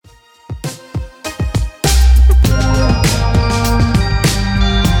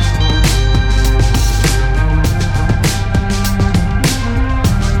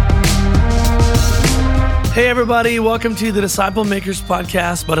everybody. Welcome to the Disciple Makers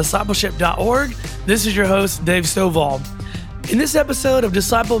podcast by DiscipleShift.org. This is your host, Dave Stovall. In this episode of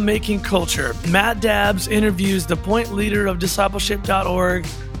Disciple Making Culture, Matt Dabbs interviews the point leader of DiscipleShift.org,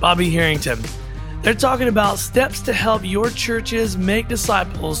 Bobby Harrington. They're talking about steps to help your churches make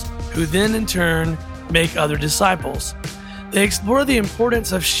disciples who then in turn make other disciples. They explore the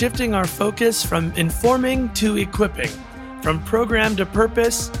importance of shifting our focus from informing to equipping, from program to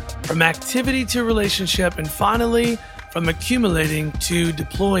purpose, from activity to relationship, and finally, from accumulating to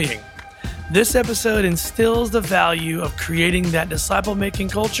deploying. This episode instills the value of creating that disciple-making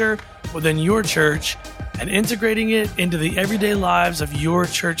culture within your church and integrating it into the everyday lives of your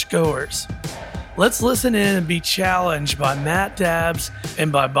churchgoers. Let's listen in and be challenged by Matt Dabbs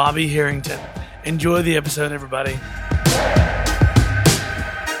and by Bobby Harrington. Enjoy the episode, everybody.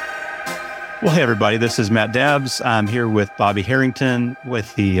 Well, hey, everybody, this is Matt Dabbs. I'm here with Bobby Harrington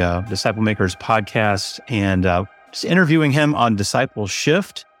with the Disciple Makers podcast and just interviewing him on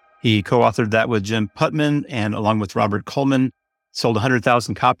DiscipleShift. He co-authored that with Jim Putman and along with Robert Coleman. Sold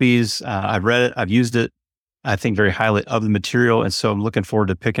 100,000 copies. I've read it. I've used it. I think very highly of the material. And so I'm looking forward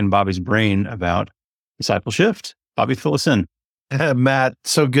to picking Bobby's brain about DiscipleShift. Bobby, fill us in. Matt,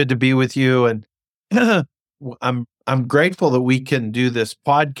 so good to be with you. And I'm grateful that we can do this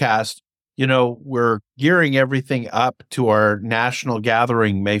podcast. You know, we're gearing everything up to our national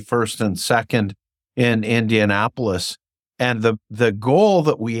gathering May 1st and 2nd in Indianapolis. And the goal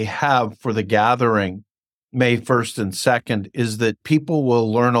that we have for the gathering May 1st and 2nd is that people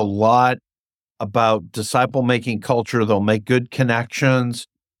will learn a lot about disciple-making culture. They'll make good connections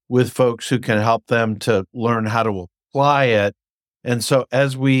with folks who can help them to learn how to apply it. And so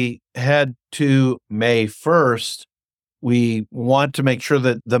as we head to May 1st, we want to make sure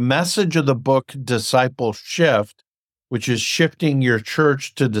that the message of the book, DiscipleShift, which is shifting your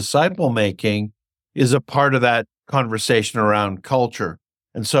church to disciple-making, is a part of that conversation around culture.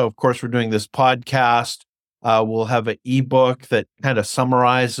 And so, of course, we're doing this podcast. We'll have an ebook that kind of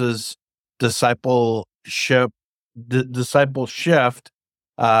summarizes discipleship.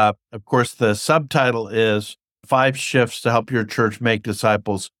 Of course, the subtitle is 5 Shifts to Help Your Church Make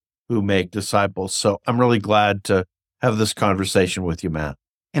Disciples Who Make Disciples. So I'm really glad to have this conversation with you, Matt.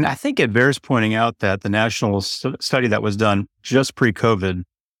 And I think it bears pointing out that the national study that was done just pre-COVID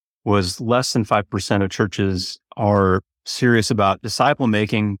was less than 5% of churches are serious about disciple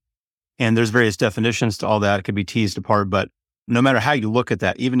making. And there's various definitions to all that. It could be teased apart, but no matter how you look at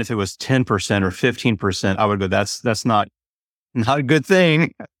that, even if it was 10% or 15%, I would go, that's not a good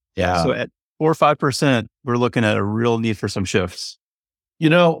thing. Yeah. So at 4 or 5%, we're looking at a real need for some shifts.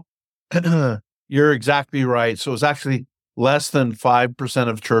 You know, you're exactly right. So it's actually less than 5%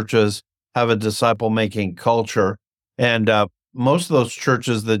 of churches have a disciple-making culture. And most of those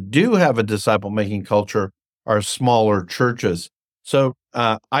churches that do have a disciple-making culture are smaller churches. So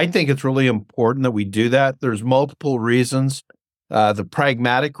I think it's really important that we do that. There's multiple reasons. The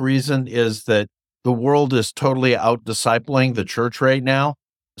pragmatic reason is that the world is totally out-discipling the church right now,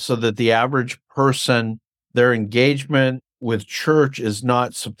 so that the average person, their engagement with church is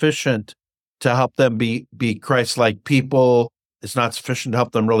not sufficient to help them be Christ-like people. It's not sufficient to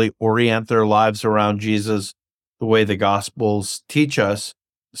help them really orient their lives around Jesus the way the Gospels teach us.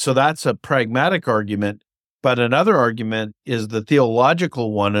 So that's a pragmatic argument. But another argument is the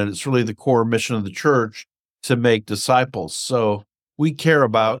theological one, and it's really the core mission of the church to make disciples. So we care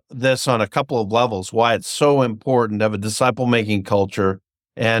about this on a couple of levels, why it's so important to have a disciple-making culture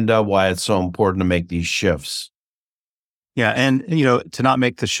and why it's so important to make these shifts. Yeah. And, to not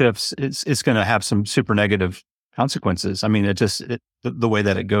make the shifts, it's going to have some super negative consequences. I mean, the way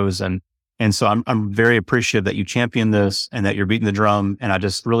that it goes. And so I'm very appreciative that you champion this and that you're beating the drum. And I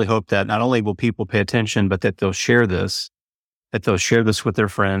just really hope that not only will people pay attention, but that they'll share this with their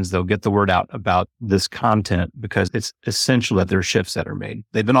friends. They'll get the word out about this content because it's essential that there are shifts that are made.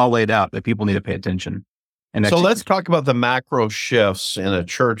 They've been all laid out, but people need to pay attention. And so let's talk about the macro shifts in a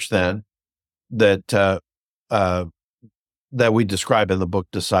church then that we describe in the book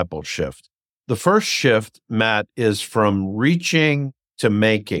DiscipleShift. The first shift, Matt, is from reaching to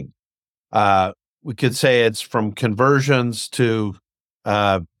making. We could say it's from conversions to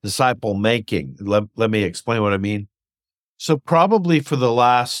disciple making. Let me explain what I mean. So probably for the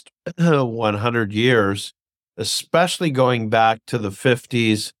last 100 years, especially going back to the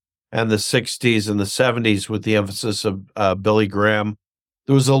 50s and the 60s and the 70s with the emphasis of Billy Graham,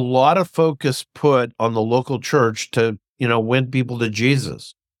 there was a lot of focus put on the local church to win people to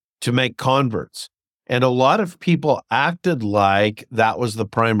Jesus, to make converts. And a lot of people acted like that was the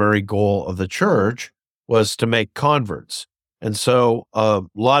primary goal of the church, was to make converts. And so a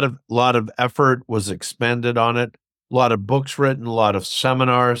lot of effort was expended on it, a lot of books written, a lot of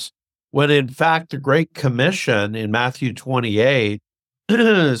seminars, when in fact the Great Commission in Matthew 28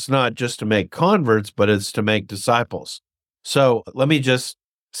 is not just to make converts, but it's to make disciples. So let me just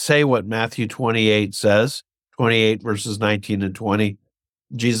say what Matthew 28 says, 28 verses 19 and 20.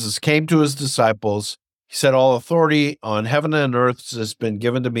 Jesus came to his disciples. He said, all authority on heaven and earth has been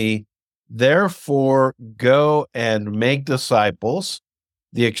given to me. Therefore, go and make disciples.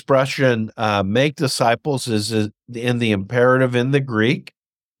 The expression make disciples is in the imperative in the Greek.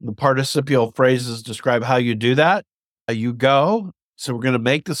 The participial phrases describe how you do that. You go. So we're going to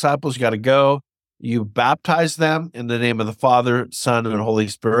make disciples. You got to go. You baptize them in the name of the Father, Son, and Holy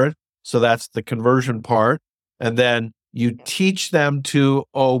Spirit. So that's the conversion part. And then you teach them to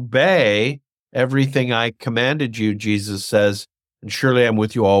obey everything I commanded you, Jesus says, and surely I'm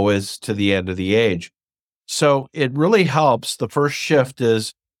with you always to the end of the age. So it really helps. The first shift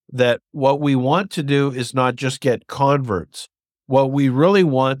is that what we want to do is not just get converts. What we really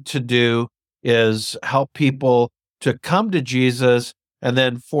want to do is help people to come to Jesus and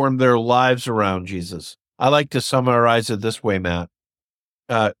then form their lives around Jesus. I like to summarize it this way, Matt.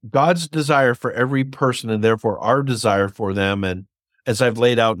 God's desire for every person, and therefore our desire for them, and as I've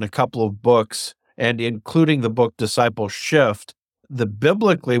laid out in a couple of books, and including the book DiscipleShift,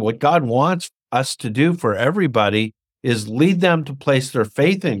 biblically, what God wants us to do for everybody is lead them to place their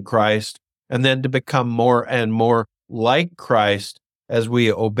faith in Christ and then to become more and more like Christ as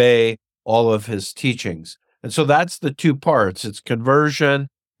we obey all of his teachings. And so that's the two parts. It's conversion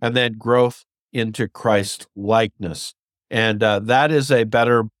and then growth into Christ likeness. And that is a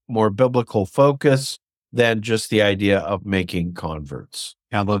better, more biblical focus than just the idea of making converts.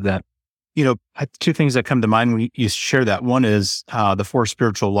 I love that. Two things that come to mind when you share that. One is the four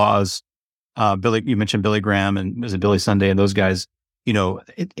spiritual laws. You mentioned Billy Graham and was it Billy Sunday and those guys.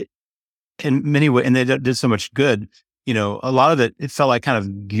 It in many ways, and they did so much good. A lot of it felt like kind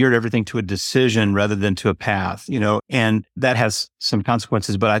of geared everything to a decision rather than to a path, and that has some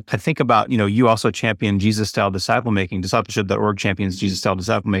consequences. But I think about, you also champion Jesus-style disciple making. DiscipleShift.org champions Jesus-style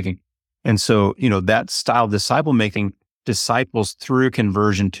disciple making. And so, that style of disciple making disciples through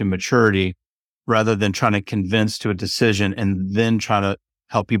conversion to maturity rather than trying to convince to a decision and then trying to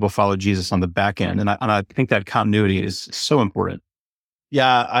help people follow Jesus on the back end. And I think that continuity is so important.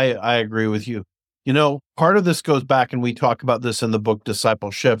 Yeah, I agree with you. Part of this goes back, and we talk about this in the book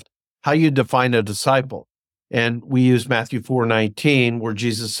DiscipleShift, how you define a disciple. And we use Matthew 4:19, where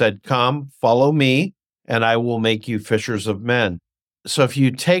Jesus said, come, follow me, and I will make you fishers of men. So if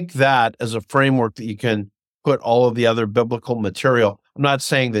you take that as a framework that you can put all of the other biblical material, I'm not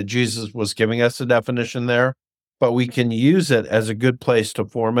saying that Jesus was giving us a definition there, but we can use it as a good place to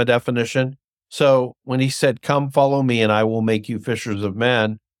form a definition. So when he said, come, follow me, and I will make you fishers of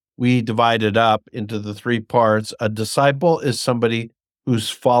men, we divide it up into the three parts. A disciple is somebody who's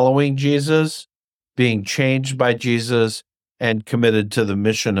following Jesus, being changed by Jesus, and committed to the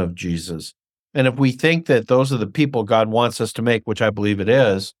mission of Jesus. And if we think that those are the people God wants us to make, which I believe it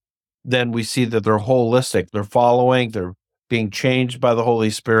is, then we see that they're holistic. They're following, they're being changed by the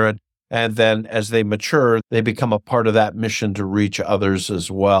Holy Spirit, and then as they mature, they become a part of that mission to reach others as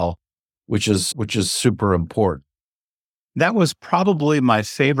well, which is super important. That was probably my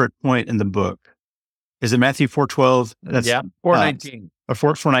favorite point in the book. Is it Matthew 4:12? That's 4:19. Or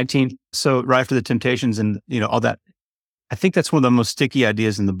 4:19. So right after the temptations and all that. I think that's one of the most sticky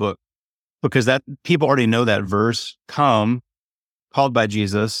ideas in the book, because that people already know that verse. Come, called by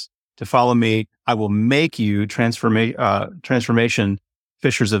Jesus to follow me. I will make you transformation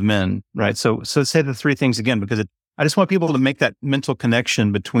fishers of men. Right. So say the three things again, because I just want people to make that mental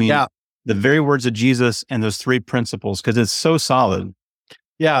connection between the very words of Jesus and those three principles, because it's so solid.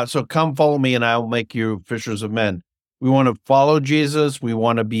 Yeah. So come follow me and I will make you fishers of men. We want to follow Jesus. We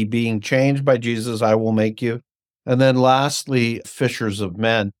want to be being changed by Jesus. I will make you. And then lastly, fishers of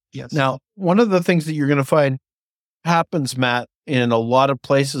men. Yes. Now, one of the things that you're going to find happens, Matt, in a lot of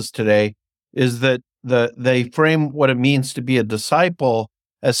places today is that they frame what it means to be a disciple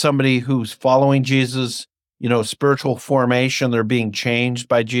as somebody who's following Jesus, spiritual formation. They're being changed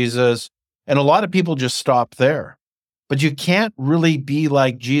by Jesus. And a lot of people just stop there. But you can't really be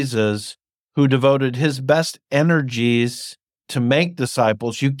like Jesus, who devoted his best energies to make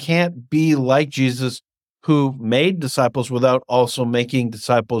disciples. You can't be like Jesus, who made disciples, without also making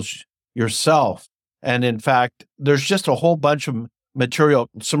disciples yourself. And in fact, there's just a whole bunch of material,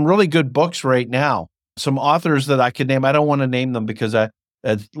 some really good books right now, some authors that I could name. I don't want to name them because it's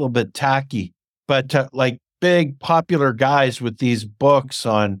a little bit tacky, but like big popular guys with these books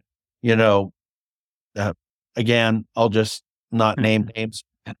on, again, I'll just not name names,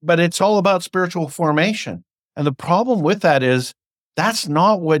 but it's all about spiritual formation. And the problem with that is that's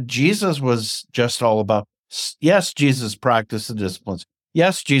not what Jesus was just all about. Yes, Jesus practiced the disciplines.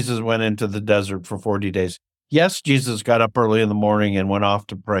 Yes, Jesus went into the desert for 40 days. Yes, Jesus got up early in the morning and went off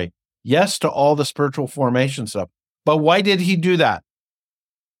to pray. Yes, to all the spiritual formation stuff. But why did he do that?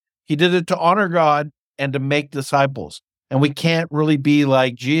 He did it to honor God and to make disciples. And we can't really be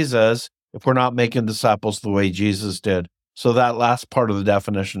like Jesus if we're not making disciples the way Jesus did. So that last part of the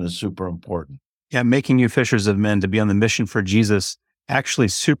definition is super important. Yeah, making you fishers of men to be on the mission for Jesus actually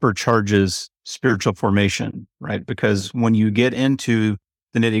supercharges spiritual formation, right? Because when you get into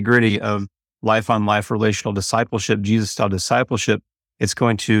the nitty-gritty of life-on-life relational discipleship, Jesus-style discipleship, it's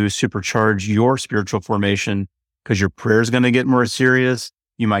going to supercharge your spiritual formation because your prayer is going to get more serious.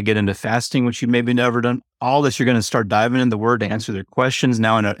 You might get into fasting, which you maybe never done. All this, you're going to start diving into the Word to answer their questions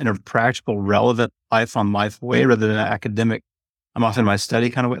now in a practical, relevant, life-on-life way rather than an academic, I'm off in my study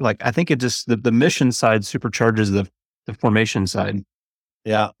kind of way. Like, I think it just, the mission side supercharges the formation side.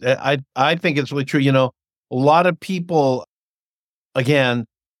 Yeah, I think it's really true. A lot of people, again,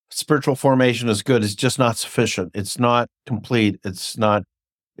 spiritual formation is good. It's just not sufficient. It's not complete. It's got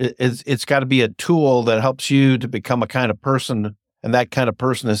to be a tool that helps you to become a kind of person. And that kind of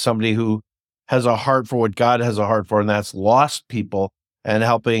person is somebody who has a heart for what God has a heart for, and that's lost people and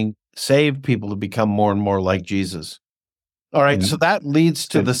helping save people to become more and more like Jesus. All right, so that leads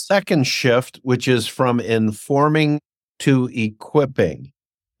to the second shift, which is from informing to equipping.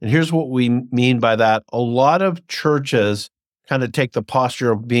 And here's what we mean by that. A lot of churches kind of take the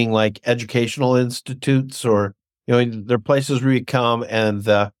posture of being like educational institutes, or they're places where you come and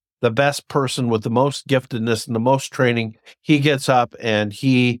the best person with the most giftedness and the most training, he gets up and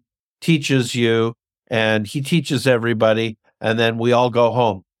he teaches you and he teaches everybody, and then we all go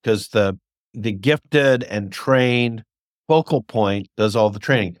home because the gifted and trained focal point does all the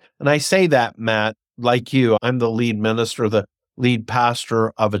training. And I say that, Matt, like you, I'm the lead minister, the lead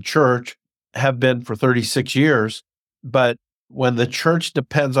pastor of a church, have been for 36 years. But when the church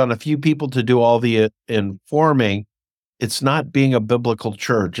depends on a few people to do all the informing, it's not being a biblical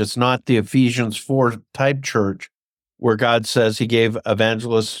church. It's not the Ephesians 4 type church where God says he gave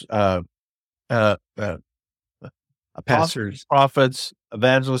evangelists, apostles, prophets,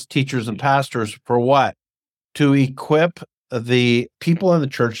 evangelists, teachers, and pastors for what? To equip the people in the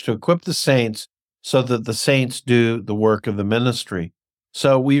church, to equip the saints so that the saints do the work of the ministry.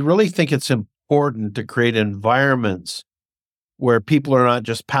 So we really think it's important to create environments where people are not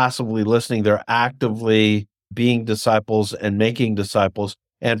just passively listening, they're actively being disciples and making disciples.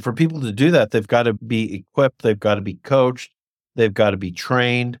 And for people to do that, they've got to be equipped, they've got to be coached, they've got to be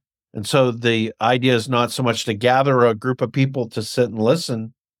trained. And so the idea is not so much to gather a group of people to sit and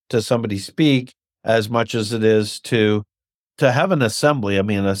listen to somebody speak as much as it is to have an assembly. I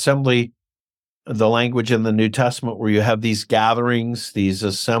mean, an assembly, the language in the New Testament where you have these gatherings, these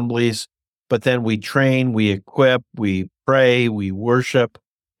assemblies, but then we train, we equip, we pray, we worship,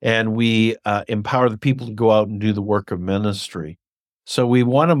 and we empower the people to go out and do the work of ministry. So we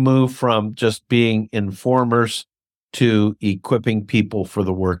want to move from just being informers to equipping people for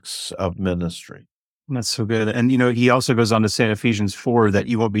the works of ministry. That's so good. And, he also goes on to say in Ephesians 4 that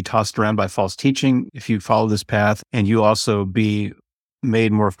you won't be tossed around by false teaching if you follow this path, and you also be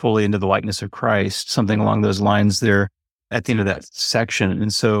made more fully into the likeness of Christ, something along those lines there at the end of that section.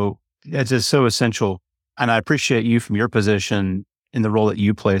 And so it's just so essential. And I appreciate you from your position in the role that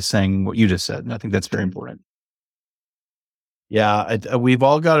you play saying what you just said. And I think that's very important. Yeah, we've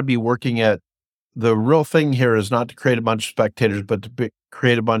all got to be working at, the real thing here is not to create a bunch of spectators, but to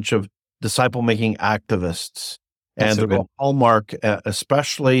create a bunch of disciple-making activists. And the hallmark,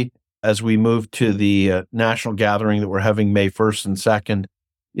 especially as we move to the national gathering that we're having May 1st and 2nd,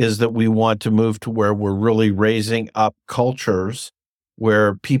 is that we want to move to where we're really raising up cultures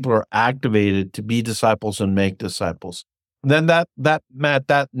where people are activated to be disciples and make disciples. And then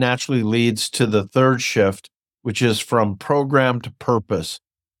that naturally leads to the third shift, which is from program to purpose.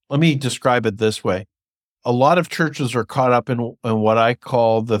 Let me describe it this way. A lot of churches are caught up in what I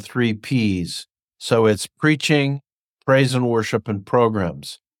call the 3 Ps. So it's preaching, praise and worship, and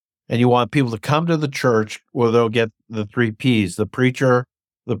programs. And you want people to come to the church where they'll get the 3 Ps, the preacher,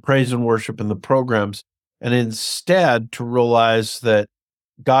 the praise and worship, and the programs. And instead to realize that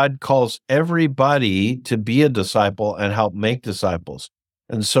God calls everybody to be a disciple and help make disciples.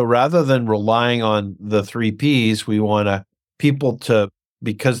 And so rather than relying on the 3 Ps, we want people to,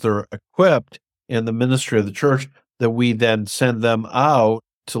 because they're equipped in the ministry of the church, that we then send them out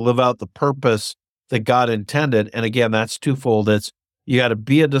to live out the purpose that God intended. And again, that's twofold. It's you got to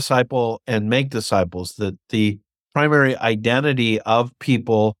be a disciple and make disciples, that the primary identity of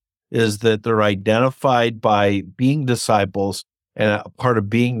people is that they're identified by being disciples. And a part of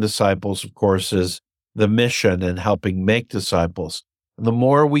being disciples, of course, is the mission and helping make disciples. And the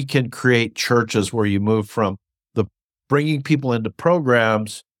more we can create churches where you move from the bringing people into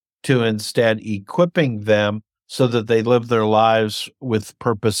programs to instead equipping them so that they live their lives with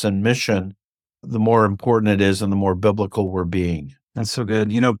purpose and mission, the more important it is and the more biblical we're being. That's so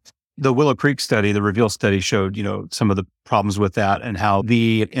good. The Willow Creek study, the Reveal study showed, some of the problems with that and how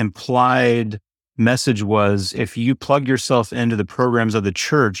the implied message was if you plug yourself into the programs of the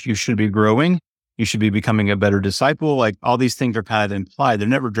church, you should be growing. You should be becoming a better disciple. Like all these things are kind of implied. They're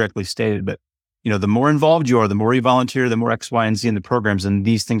never directly stated, but the more involved you are, the more you volunteer, the more X, Y, and Z in the programs, and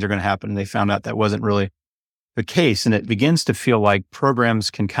these things are going to happen. And they found out that wasn't really the case. And it begins to feel like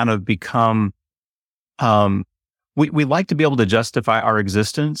programs can kind of become, we like to be able to justify our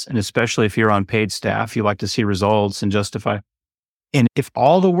existence. And especially if you're on paid staff, you like to see results and justify. And if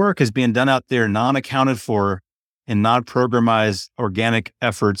all the work is being done out there, non-accounted for and non-programized organic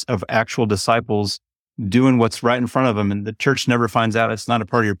efforts of actual disciples doing what's right in front of them, and the church never finds out it's not a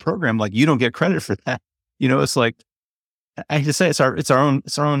part of your program, like you don't get credit for that. It's like, I hate to say it's our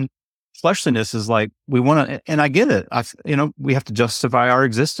own fleshliness is like, we want to, and I get it. We have to justify our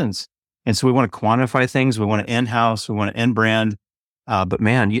existence. And so we want to quantify things. We want to in-house, we want to in-brand. But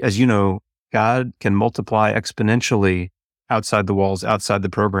man, as you know, God can multiply exponentially outside the walls, outside the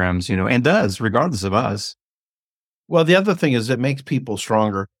programs, and does, regardless of us. Well, the other thing is it makes people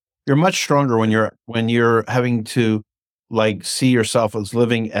stronger. You're much stronger when you're having to see yourself as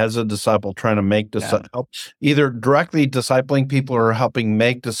living as a disciple, trying to make disciples, either directly discipling people or helping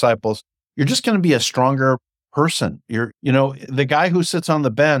make disciples. You're just going to be a stronger person. The guy who sits on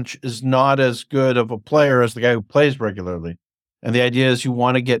the bench is not as good of a player as the guy who plays regularly. And the idea is you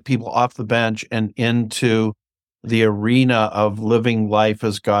want to get people off the bench and into the arena of living life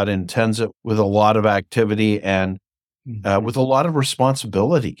as God intends it, with a lot of activity and with a lot of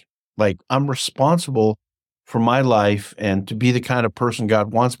responsibility. Like, I'm responsible for my life and to be the kind of person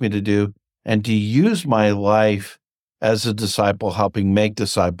God wants me to do, and to use my life as a disciple, helping make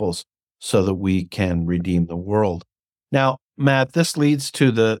disciples so that we can redeem the world. Now, Matt, this leads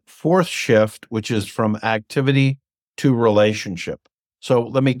to the fourth shift, which is from activity to relationship. So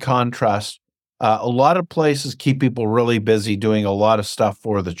let me contrast. A lot of places keep people really busy doing a lot of stuff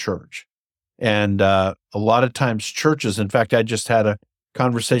for the church. And a lot of times churches, in fact, I just had a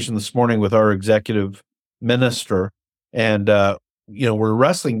conversation this morning with our executive minister, and we're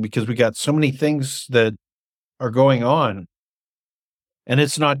wrestling because we got so many things that are going on. And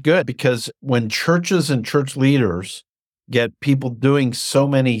it's not good, because when churches and church leaders get people doing so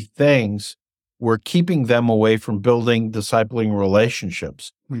many things, we're keeping them away from building discipling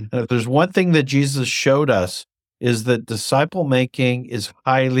relationships. And if there's one thing that Jesus showed us, is that disciple making is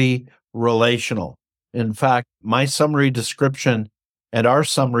highly relational. In fact, my summary description and our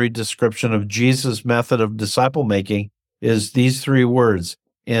summary description of Jesus' method of disciple making is these three words: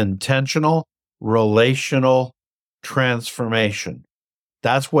 intentional, relational, transformation.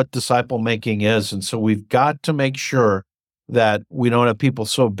 That's what disciple making is. And so we've got to make sure that we don't have people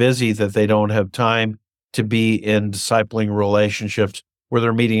so busy that they don't have time to be in discipling relationships, where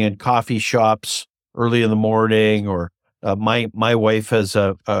they're meeting in coffee shops early in the morning, or my wife has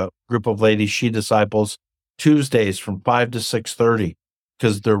a group of ladies she disciples Tuesdays from 5 to 6:30,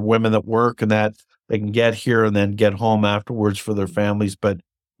 because they're women that work and that they can get here and then get home afterwards for their families. But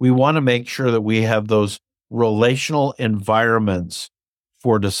we want to make sure that we have those relational environments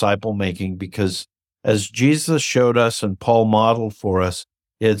for disciple making, because as Jesus showed us and Paul modeled for us,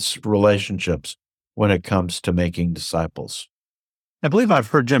 it's relationships when it comes to making disciples. I believe I've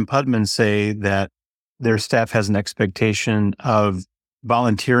heard Jim Putman say that their staff has an expectation of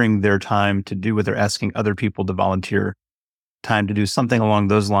volunteering their time to do what they're asking other people to volunteer time to do, something along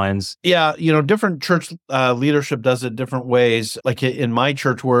those lines. Yeah, different church leadership does it different ways. Like in my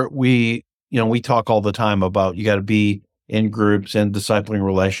church, where we talk all the time about you got to be in groups and discipling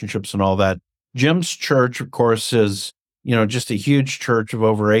relationships and all that. Jim's church, of course, is just a huge church of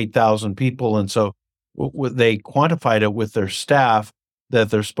over 8,000 people, and so they quantified it with their staff that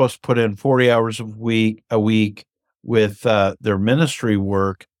they're supposed to put in 40 hours a week with their ministry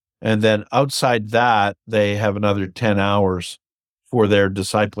work, and then outside that they have another 10 hours for their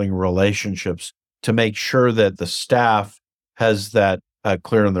discipling relationships, to make sure that the staff has that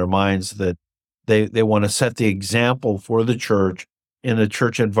clear in their minds, that they want to set the example for the church in a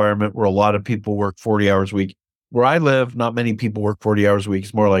church environment where a lot of people work 40 hours a week. Where I live, not many people work 40 hours a week.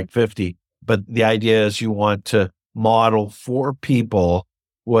 It's more like 50. But the idea is you want to model for people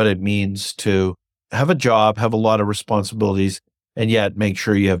what it means to have a job, have a lot of responsibilities, and yet make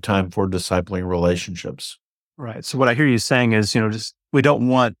sure you have time for discipling relationships. Right. So what I hear you saying is, just we don't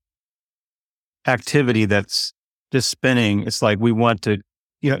want activity that's just spinning. It's like we want to,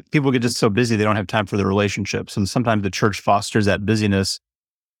 people get just so busy they don't have time for the relationships. And sometimes the church fosters that busyness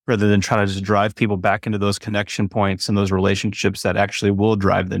rather than trying to just drive people back into those connection points and those relationships that actually will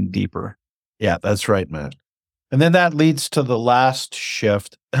drive them deeper. Yeah, that's right, Matt. And then that leads to the last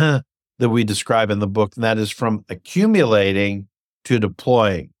shift that we describe in the book, and that is from accumulating to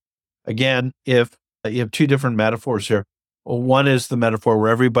deploying. Again, if you have two different metaphors here. Well, one is the metaphor where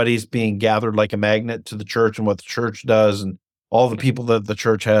everybody's being gathered like a magnet to the church and what the church does and all the people that the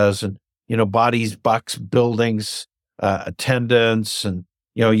church has and, bodies, bucks, buildings, attendance, and,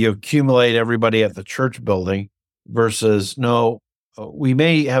 you accumulate everybody at the church building versus no, we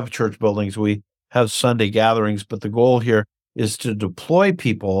may have church buildings, we have Sunday gatherings, but the goal here is to deploy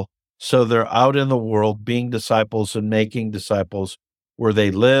people so they're out in the world being disciples and making disciples where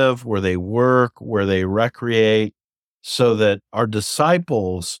they live, where they work, where they recreate, so that our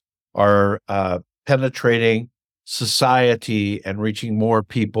disciples are penetrating society and reaching more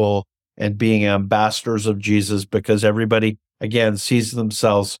people and being ambassadors of Jesus, because everybody, again, sees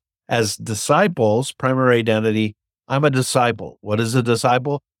themselves as disciples. Primary identity, I'm a disciple. What is a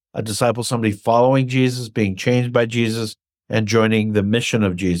disciple? A disciple, somebody following Jesus, being changed by Jesus, and joining the mission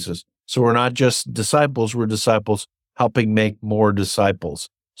of Jesus. So we're not just disciples, we're disciples helping make more disciples.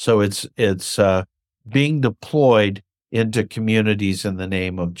 So it's being deployed into communities in the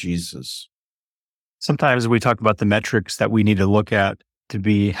name of Jesus. Sometimes we talk about the metrics that we need to look at to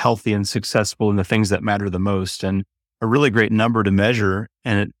be healthy and successful in the things that matter the most. And a really great number to measure,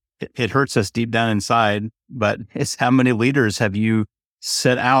 and it hurts us deep down inside, but it's how many leaders have you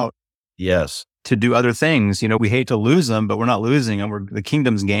set out Yes. to do other things? We hate to lose them, but we're not losing them. The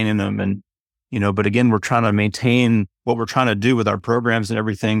kingdom's gaining them. And, but again, we're trying to maintain what we're trying to do with our programs and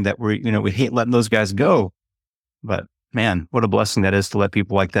everything that we hate letting those guys go. But man, what a blessing that is to let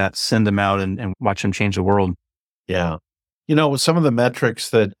people like that, send them out and watch them change the world. Yeah. Some of the metrics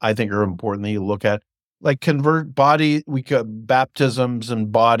that I think are important that you look at, like convert body, we got baptisms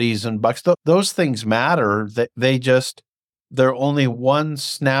and bodies and bucks. Those things matter. They're only one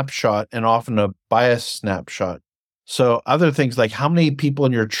snapshot and often a biased snapshot. So other things like how many people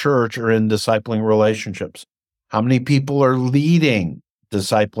in your church are in discipling relationships? How many people are leading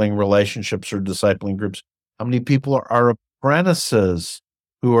discipling relationships or discipling groups? How many people are apprentices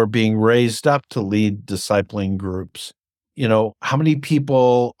who are being raised up to lead discipling groups? How many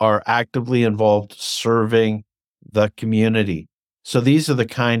people are actively involved serving the community? So these are the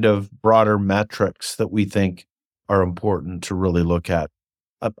kind of broader metrics that we think are important to really look at.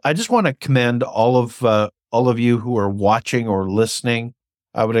 I just want to commend all of you who are watching or listening.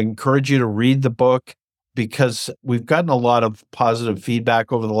 I would encourage you to read the book because we've gotten a lot of positive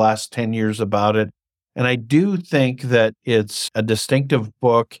feedback over the last 10 years about it. And I do think that it's a distinctive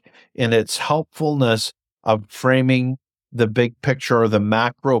book in its helpfulness of framing the big picture or the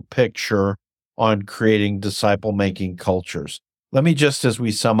macro picture on creating disciple-making cultures. Let me just, as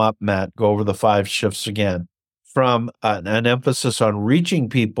we sum up, Matt, go over the 5 shifts again. From an emphasis on reaching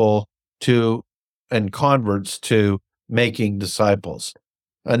people and converts to making disciples.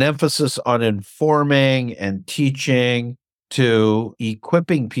 An emphasis on informing and teaching to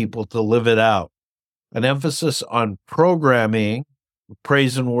equipping people to live it out. An emphasis on programming,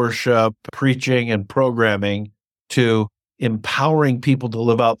 praise and worship, preaching and programming to empowering people to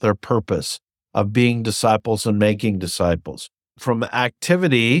live out their purpose of being disciples and making disciples. From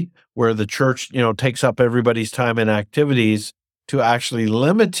activity, where the church, takes up everybody's time in activities, to actually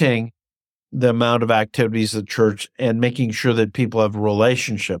limiting the amount of activities at church and making sure that people have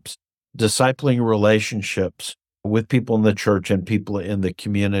relationships, discipling relationships with people in the church and people in the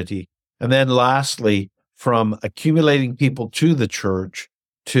community. And then lastly, from accumulating people to the church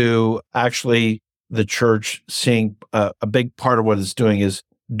to actually the church seeing a big part of what it's doing is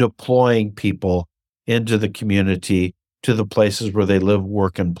deploying people into the community, to the places where they live,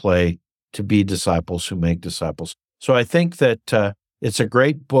 work, and play to be disciples who make disciples. So I think that it's a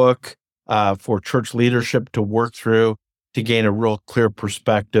great book for church leadership to work through to gain a real clear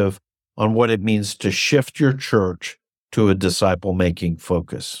perspective on what it means to shift your church to a disciple-making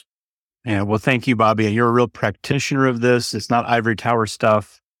focus. Yeah, well, thank you, Bobby. You're a real practitioner of this. It's not ivory tower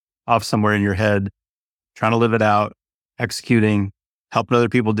stuff off somewhere in your head, trying to live it out, executing, helping other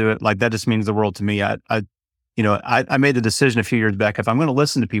people do it. Like that just means the world to me. I made the decision a few years back, if I'm going to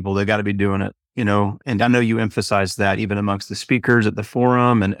listen to people, they've got to be doing it, and I know you emphasize that even amongst the speakers at the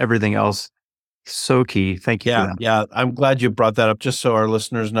forum and everything else. So key. Thank you. Yeah. I'm glad you brought that up. Just so our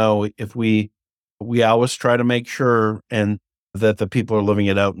listeners know, if we we always try to make sure and that the people are living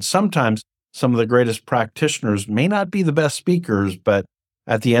it out. And sometimes some of the greatest practitioners may not be the best speakers, but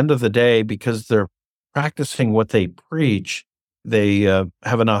at the end of the day, because they're practicing what they preach, they have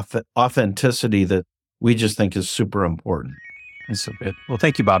an authenticity that we just think is super important. That's so good. Well,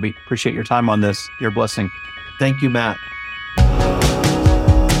 thank you, Bobby. Appreciate your time on this. You're a blessing. Thank you, Matt.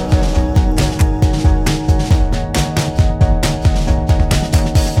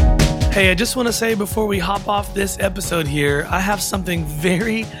 Hey, I just want to say before we hop off this episode here, I have something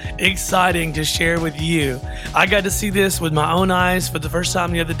very exciting to share with you. I got to see this with my own eyes for the first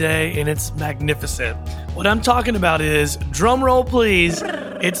time the other day, and it's magnificent. What I'm talking about is, drum roll please,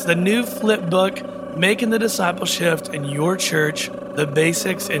 it's the new flip book, Making the Disciple Shift in Your Church, The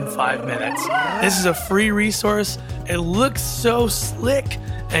Basics in 5 Minutes. This is a free resource. It looks so slick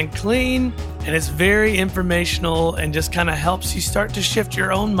and clean, and it's very informational and just kind of helps you start to shift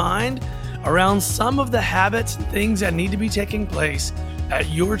your own mind around some of the habits and things that need to be taking place at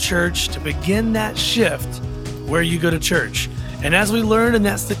your church to begin that shift where you go to church. And as we learned in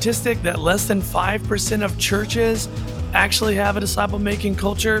that statistic that less than 5% of churches actually have a disciple-making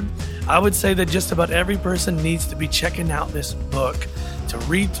culture, I would say that just about every person needs to be checking out this book to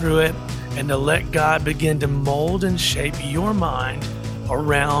read through it and to let God begin to mold and shape your mind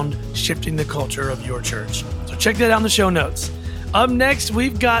around shifting the culture of your church. So check that out in the show notes. Up next,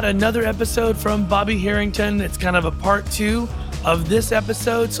 we've got another episode from Bobby Harrington. It's kind of a part 2 of this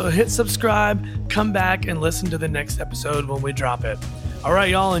episode. So hit subscribe, come back and listen to the next episode when we drop it. All right,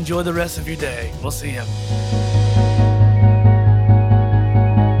 y'all, enjoy the rest of your day. We'll see you.